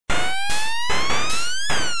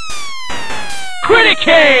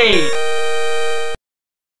Criticade!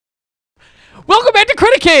 Welcome back to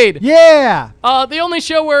Criticade! Yeah! The only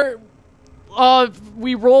show where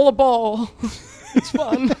we roll a ball. It's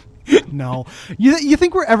fun. No. You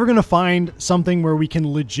think we're ever going to find something where we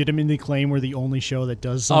can legitimately claim we're the only show that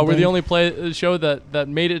does something? We're the only show that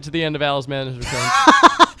made it to the end of Alice Madness Returns.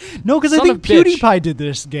 No, because I think PewDiePie did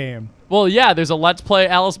this game. Well, yeah, there's a Let's Play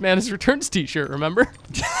Alice Madness Returns t-shirt, remember?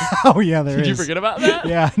 Oh, yeah, there is. Did you forget about that?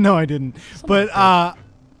 Yeah, no, I didn't. But I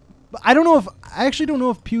actually don't know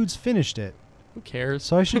if Pewds finished it. Who cares?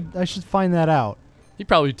 So I should find that out. He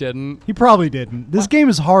probably didn't. He probably didn't. This game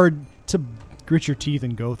is hard to grit your teeth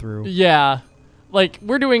and go through. Yeah. Like,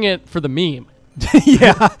 we're doing it for the meme.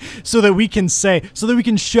 Yeah, so that we can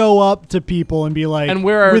show up to people and be like, and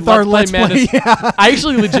we're with our Let's Play. Yeah. I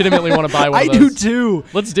actually legitimately want to buy one of those. I do too.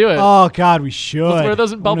 Let's do it. Oh God, we should. Let's wear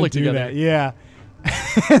those in public together. That. Yeah.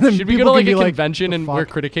 Should we go to like a convention and wear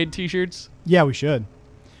Criticade t-shirts? Yeah, we should.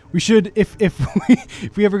 We should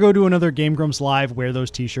if we ever go to another Game Grumps Live, wear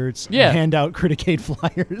those t-shirts. Yeah. And hand out Criticade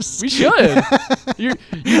flyers. We should. you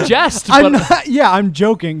jest. I'm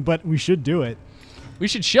joking, but we should do it. We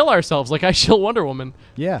should shill ourselves like I shill Wonder Woman.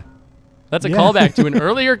 Yeah. That's a callback to an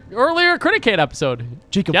earlier Criticade episode.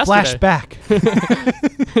 Jacob, yesterday. flashback.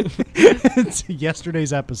 It's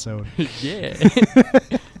yesterday's episode. Yeah.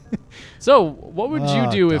 So, what would you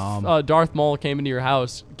do if Darth Maul came into your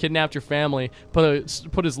house, kidnapped your family,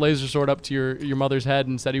 put his laser sword up to your mother's head,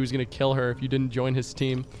 and said he was going to kill her if you didn't join his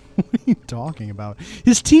team? What are you talking about?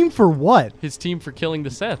 His team for what? His team for killing the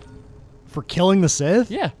Sith. For killing the Sith?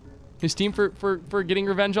 Yeah. His team for getting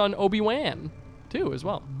revenge on Obi-Wan, too, as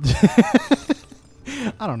well.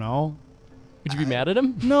 I don't know. Would you be mad at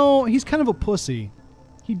him? No, he's kind of a pussy.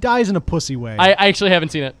 He dies in a pussy way. I actually haven't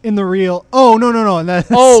seen it. In the real... Oh, no. That's,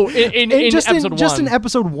 in episode 1. Just in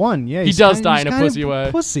episode 1, yeah. He does die in a pussy way.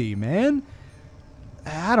 Pussy, man.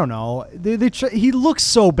 I don't know. He looks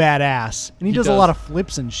so badass, and he does a lot of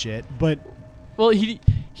flips and shit, but... Well,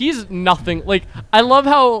 he's nothing. Like, I love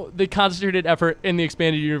how the concentrated effort in the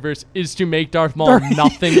expanded universe is to make Darth Maul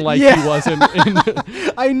nothing like he was in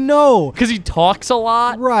I know. Because he talks a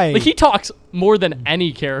lot. Right. Like, he talks more than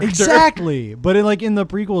any character. Exactly. But in the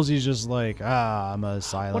prequels, he's just like, I'm a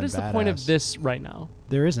silent What is the point of this right now?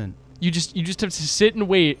 There isn't. You just have to sit and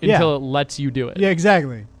wait until it lets you do it. Yeah,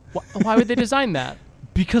 exactly. Why would they design that?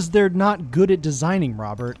 Because they're not good at designing,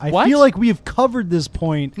 Robert. I feel like we have covered this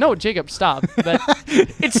point. No, Jacob, stop.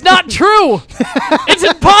 It's not true. It's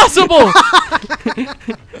impossible.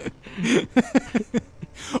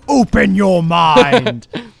 Open your mind.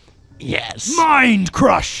 Yes. Mind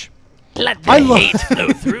crush. Let the hate flow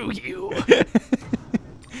through you.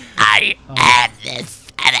 I am the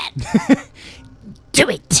Senate. Do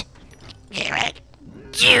it. Do it.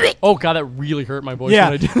 Oh god, that really hurt my voice. Yeah,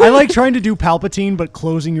 when I did. I like trying to do Palpatine, but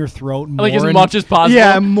closing your throat more like as much as possible.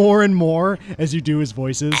 Yeah, more and more as you do his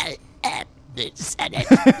voices. I am the Senate.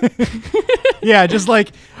 Yeah, just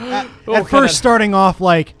like at first starting off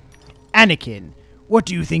like, Anakin, what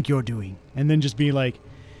do you think you're doing? And then just be like,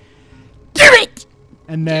 do it.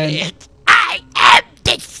 And then I am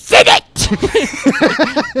the Senate.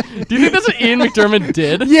 Do you think that's what Ian McDiarmid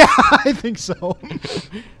did? Yeah, I think so.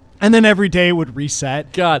 And then every day it would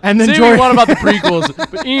reset. God. And then say what you want about the prequels,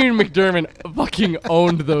 but Ian McDiarmid fucking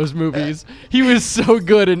owned those movies. He was so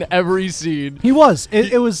good in every scene. He was.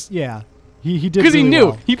 It was, yeah. He did because really he knew.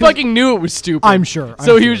 well. He fucking knew it was stupid. I'm sure.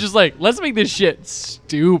 So he was just like, let's make this shit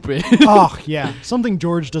stupid. Oh, yeah. Something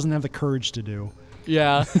George doesn't have the courage to do.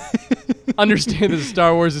 Yeah. Understand that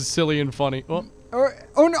Star Wars is silly and funny. Well, or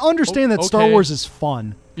understand that Star Wars is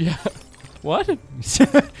fun. Yeah. What?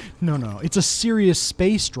 No. It's a serious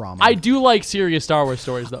space drama. I do like serious Star Wars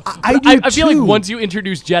stories, though. I do, I feel like once you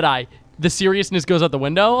introduce Jedi, the seriousness goes out the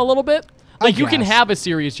window a little bit. Like, you can have a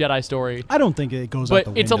serious Jedi story. I don't think it goes out the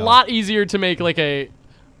window. But it's a lot easier to make, like, a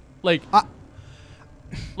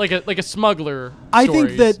smuggler I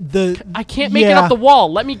stories. think that I can't make it up the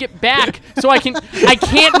wall. Let me get back so I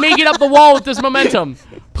can't make it up the wall with this momentum.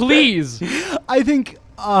 Please. I think...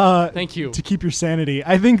 Thank you. To keep your sanity.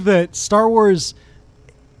 I think that Star Wars...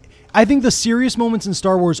 I think the serious moments in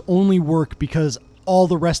Star Wars only work because all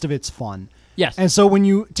the rest of it's fun. Yes. And so when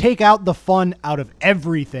you take out the fun out of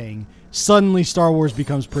everything, suddenly Star Wars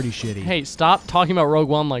becomes pretty shitty. Hey, stop talking about Rogue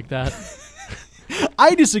One like that.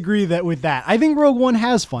 I disagree with that. I think Rogue One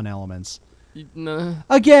has fun elements. Nah.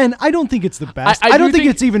 Again, I don't think it's the best. I don't think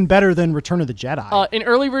it's even better than Return of the Jedi. In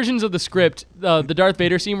early versions of the script, the Darth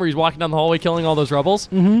Vader scene where he's walking down the hallway killing all those rebels,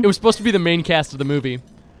 it was supposed to be the main cast of the movie.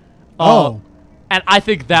 And I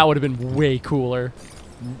think that would have been way cooler.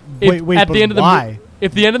 Wait, at the end of the why?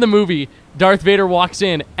 if the end of the movie, Darth Vader walks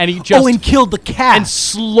in and he just and killed the cast and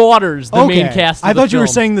slaughters the main cast. Of I the thought you were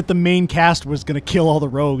film. saying that the main cast was gonna kill all the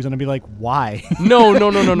rogues, and I'd be like, why? No.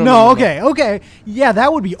 No, okay. Yeah,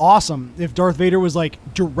 that would be awesome if Darth Vader was like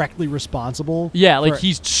directly responsible. Yeah, like for-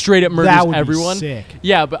 he's straight up murders That would be everyone. sick.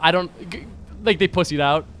 Yeah, but I don't like they pussied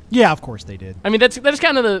out. Yeah, of course they did. I mean, that's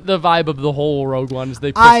kind of the vibe of the whole Rogue One is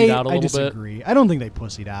they pussied out a I little bit. disagree. I don't think they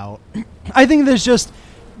pussied out. I think there's just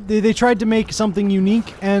they tried to make something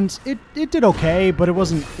unique, and it did okay, but it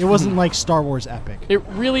wasn't like Star Wars epic. It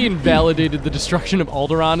really invalidated the destruction of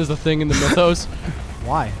Alderaan as a thing in the mythos.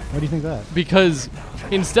 Why? Why do you think that? Because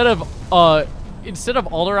instead of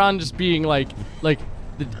Alderaan just being like the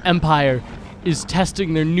Empire is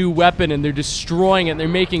testing their new weapon and they're destroying it and they're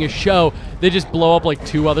making a show, they just blow up like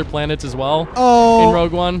 2 other planets as well. Oh, in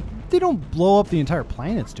Rogue One. They don't blow up the entire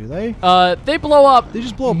planets, do they? They blow up. They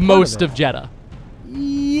just blow up part most of of Jeddah,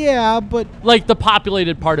 Yeah, but like the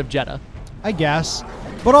populated part of Jeddah. I guess.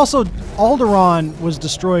 But also, Alderaan was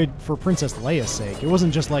destroyed for Princess Leia's sake. It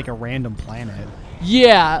wasn't just like a random planet.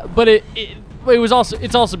 Yeah, but it's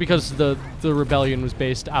also because the rebellion was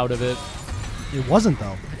based out of it. It wasn't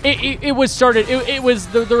though. It was started. It was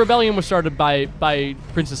the rebellion was started by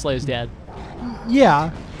Princess Leia's dad.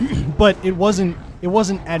 Yeah, but it wasn't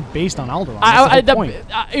based on Alderaan. That's the whole point.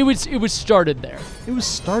 It was started there. It was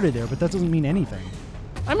started there, but that doesn't mean anything.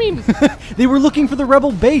 I mean, They were looking for the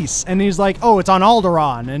rebel base, and he's like, "Oh, it's on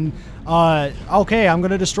Alderaan," and okay, I'm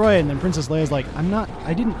gonna destroy it. And then Princess Leia's like,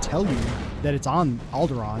 I didn't tell you that it's on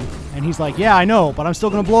Alderaan. And he's like, "Yeah, I know, but I'm still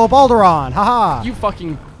gonna blow up Alderaan. Haha." you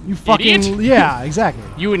fucking fucking idiot. yeah, exactly.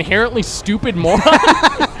 You inherently stupid moron.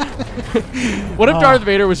 What if Darth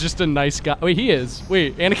Vader was just a nice guy? Wait, he is.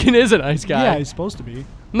 Wait, Anakin is a nice guy. Yeah, he's supposed to be.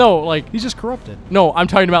 No, like He's just corrupted. no, I'm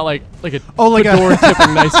talking about like a like a- fedora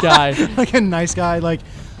tipping nice guy. Like a nice guy, like,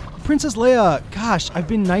 Princess Leia, gosh, I've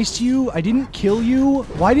been nice to you. I didn't kill you.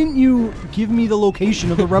 Why didn't you give me the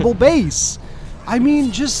location of the rebel base? I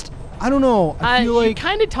mean, just, I don't know. I feel You like,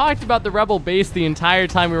 kind of talked about the rebel base the entire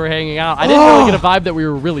time we were hanging out. I didn't really get a vibe that we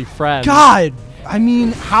were really friends. God, I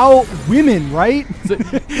mean, how women, right?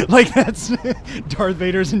 Like, that's Darth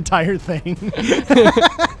Vader's entire thing.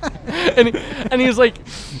 and he was like,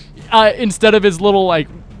 instead of his little like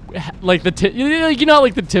the tip, you know,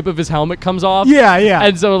 like the tip of his helmet comes off. Yeah, yeah.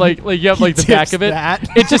 And so like you have like the back tips of it. that.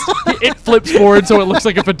 It just it flips forward so it looks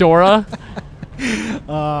like a fedora.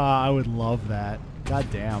 I would love that. God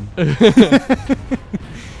damn.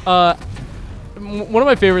 One of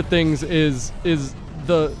my favorite things is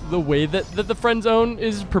the way that the friend zone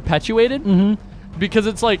is perpetuated. Mm-hmm. Because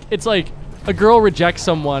it's like a girl rejects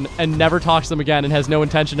someone and never talks to them again and has no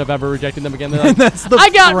intention of ever rejecting them again. They're like, That's the I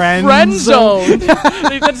got friend friend zone."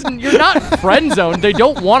 zoned. You're not friend zoned. They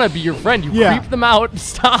don't want to be your friend. You Yeah. creep them out.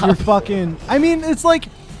 Stop. You're fucking. I mean, it's like,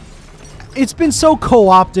 it's been so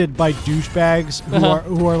co-opted by douchebags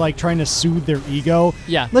who are like trying to soothe their ego.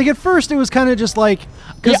 Yeah. Like at first it was kind of just like,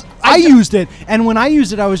 because Yeah, I used it, and when I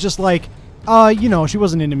used it, I was just like, you know, she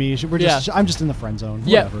wasn't into me. I'm just in the friend zone.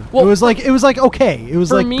 Yeah, Whatever. well, it was like okay. It was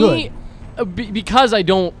For like me, good. Because I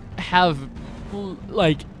don't have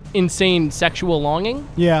like insane sexual longing.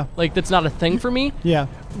 Yeah. Like that's not a thing for me. Yeah.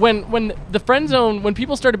 When the friend zone, when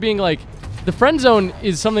people started being like, the friend zone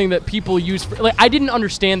is something that people use for, like, I didn't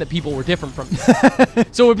understand that people were different from me.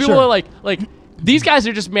 So when people Sure. are like these guys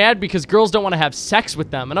are just mad because girls don't want to have sex with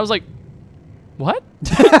them, and I was like, what?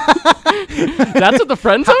 That's what the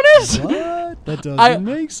friend zone is? What? That doesn't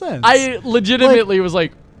make sense. I legitimately was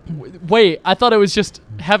like, wait, I thought it was just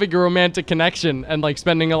having a romantic connection and like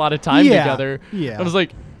spending a lot of time together. Yeah. I was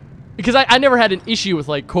like, because I never had an issue with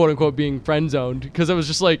like quote unquote being friend zoned, because it was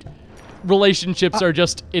just like relationships are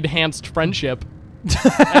just enhanced friendship.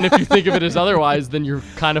 And if you think of it as otherwise, then you're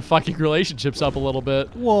kind of fucking relationships up a little bit.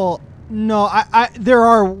 Well, no, I there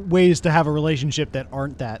are ways to have a relationship that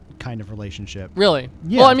aren't that kind of relationship. Really?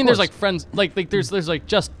 Yeah, Well, I of mean, there's course. like friends, like there's like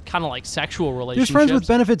just kind of like sexual relationships. There's friends with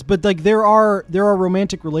benefits, but like there are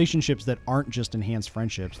romantic relationships that aren't just enhanced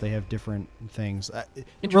friendships. They have different things.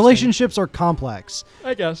 Relationships are complex,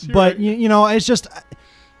 I guess. but you know, it's just,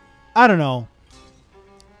 I don't know.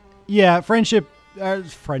 Yeah, friendship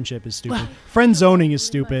is stupid. Friend zoning is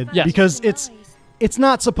stupid Yes. because it's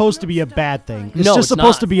not supposed to be a bad thing. It's No, just it's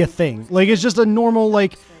supposed not. to be a thing. Like it's just a normal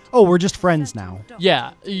like, oh, we're just friends now.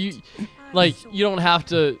 Yeah, you don't have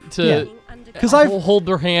to Yeah. 'Cause I've- hold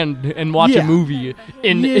their hand and watch Yeah. a movie.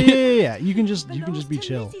 Yeah. You can just be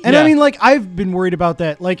chill. And I Yeah. mean, like, I've been worried about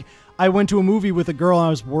that. Like, I went to a movie with a girl, and I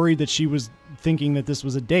was worried that she was thinking that this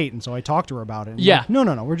was a date, and so I talked to her about it. And Yeah. like,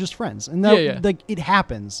 no, we're just friends. And that, Yeah. like, it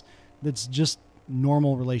happens. That's just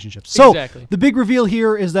normal relationships. So Exactly. the big reveal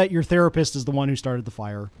here is that your therapist is the one who started the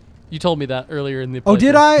fire. You told me that earlier in the. Oh,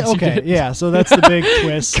 did playthrough. I? Yes, you Okay, did. yeah. So that's the big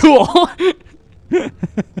twist. Cool.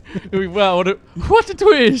 Wow, what a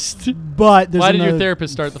twist! But there's Why did your another-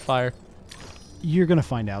 therapist start the fire? You're gonna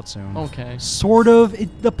find out soon. Okay. Sort of.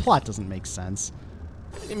 The plot doesn't make sense.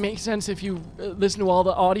 It makes sense if you listen to all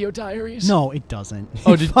the audio diaries. No, it doesn't.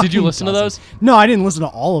 Oh, It did you fucking listen to doesn't. those? No, I didn't listen to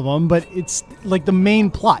all of them, but it's like the main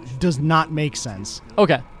plot does not make sense.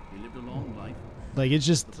 Okay. Like it's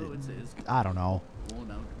just, I don't know.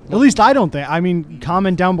 At least I don't think. I mean,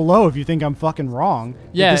 comment down below if you think I'm fucking wrong.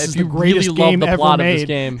 Yeah, this if is you the greatest really love game the ever plot made. of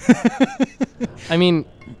this game. I mean,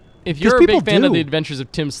 if 'Cause you're a people big fan of do. the adventures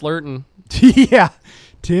of Tim Slurton, Yeah,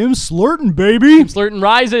 Tim Slurton, baby. Tim Slurton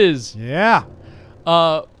rises. Yeah.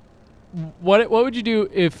 What would you do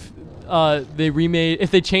if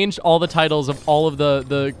if they changed all the titles of all of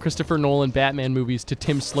the Christopher Nolan Batman movies to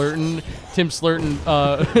Tim Slurton, Tim Slurton,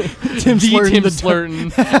 Tim the Slurton, Tim the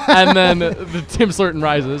Slurton, and then the Tim Slurton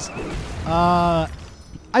rises.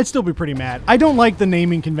 I'd still be pretty mad. I don't like the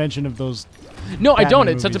naming convention of those. No, I don't.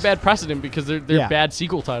 Batman It's such a movies. bad precedent because they're Yeah. bad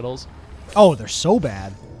sequel titles. Oh, they're so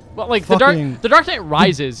bad. Well, like Fucking- the Dark Knight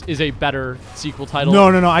Rises is a better sequel title. No,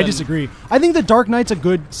 I than- disagree. I think The Dark Knight's a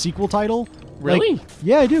good sequel title. Really? Like,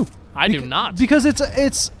 yeah, I do. I do not. Because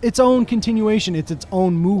it's its own continuation. It's its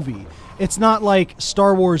own movie. It's not like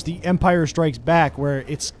Star Wars: The Empire Strikes Back, where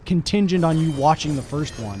it's contingent on you watching the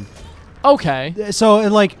first one. Okay. So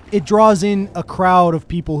it draws in a crowd of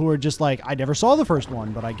people who are just like, I never saw the first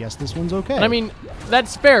one, but I guess this one's okay. And I mean,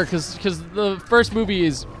 that's fair because the first movie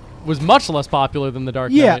was much less popular than The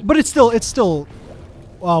Dark Knight. yeah, but it's still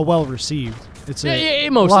well received. It's Yeah, a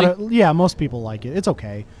mostly. lot of, most people like it. It's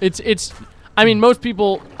okay. It's. I mean, most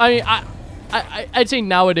people. I'd say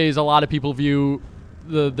nowadays a lot of people view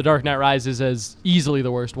the Dark Knight Rises as easily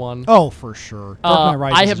the worst one. Oh, for sure. Dark Knight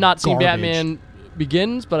Rises I have is not seen garbage. Batman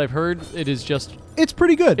Begins, but I've heard it is just. It's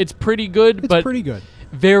pretty good. It's pretty good, It's but pretty good.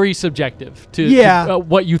 very subjective to Yeah.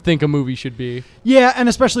 what you think a movie should be. Yeah, and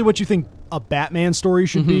especially what you think a Batman story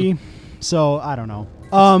should be. So I don't know.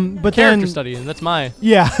 But Character then study, and that's my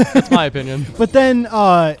yeah. my opinion.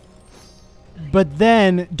 But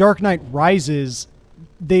then Dark Knight Rises,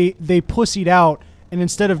 they pussied out, and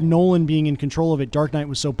instead of Nolan being in control of it, Dark Knight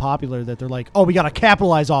was so popular that they're like, oh, we got to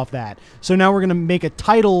capitalize off that. So now we're gonna make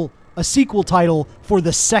a sequel title for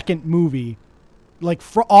the second movie, like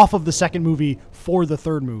off of the second movie for the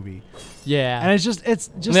third movie. Yeah, And it's just and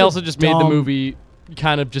they also just made the movie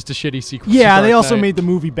kind of just a shitty sequel. Yeah, to they Dark also Knight. made the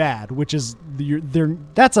movie bad, which is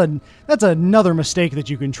that's another mistake that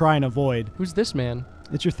you can try and avoid. Who's this man?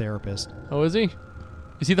 It's your therapist. Oh, is he?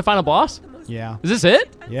 Is he the final boss? Yeah. Is this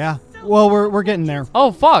it? Yeah. Well, we're getting there.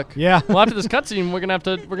 Oh fuck. Yeah. Well, after this cutscene, we're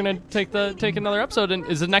gonna take another episode. And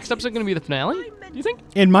is the next episode gonna be the finale? Do you think?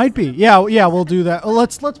 It might be. Yeah, we'll do that. Oh,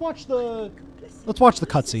 let's watch the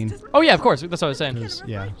cutscene. Oh yeah, of course. That's what I was saying.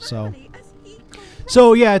 Yeah.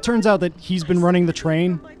 So yeah, it turns out that he's been running the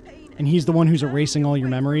train, and he's the one who's erasing all your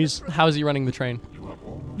memories. How is he running the train?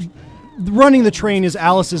 Running the train is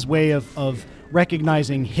Alice's way of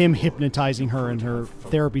recognizing him hypnotizing her in her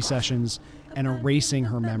therapy sessions and erasing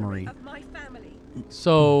her memory.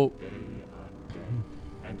 So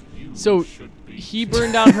he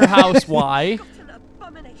burned down her house. Why?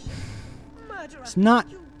 It's not.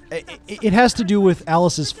 It has to do with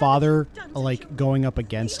Alice's father, like going up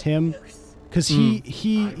against him, because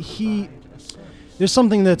he. There's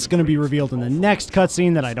something that's going to be revealed in the next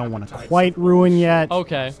cutscene that I don't want to quite ruin yet.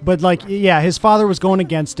 Okay. But like, yeah, his father was going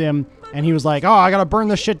against him, and he was like, "Oh, I gotta burn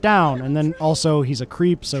this shit down." And then also he's a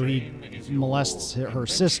creep, so he molests her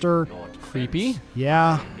sister. Creepy.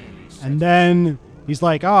 Yeah. And then he's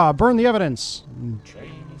like, "Ah, burn the evidence." And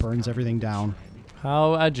burns everything down.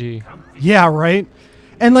 How edgy. Yeah, right?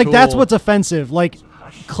 And like that's Cool. what's offensive. Like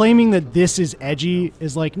claiming that this is edgy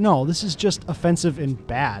is like, no, this is just offensive and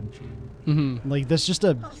bad. Mm-hmm. Like that's just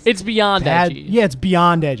a It's beyond bad. edgy. Yeah, it's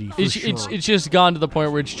beyond edgy. For It's, sure. it's just gone to the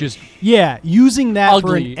point where it's just Yeah, using that for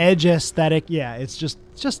Ugly. an edge aesthetic. Yeah, it's just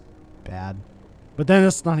bad. But then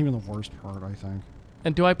that's not even the worst part, I think.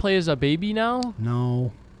 And do I play as a baby now?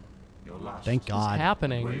 No. Thank What's God.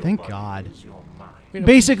 happening? Thank God. Wait, I'm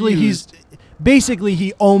Basically, confused.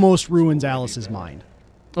 he almost ruins Alice's mind.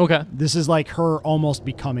 Okay. This is like her almost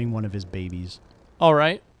becoming one of his babies. All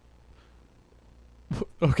right.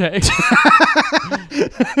 Okay.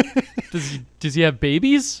 Does he have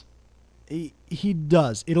babies? He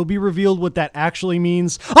does. It'll be revealed what that actually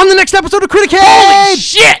means on the next episode of Criticade! Holy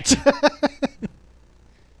shit! This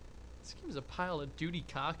game is a pile of duty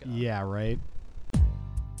caca. Yeah, right.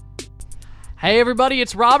 Hey everybody,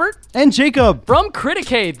 it's Robert And Jacob. from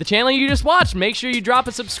Criticade, the channel you just watched. Make sure you drop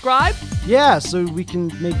a subscribe. Yeah, so we can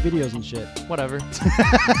make videos and shit. Whatever.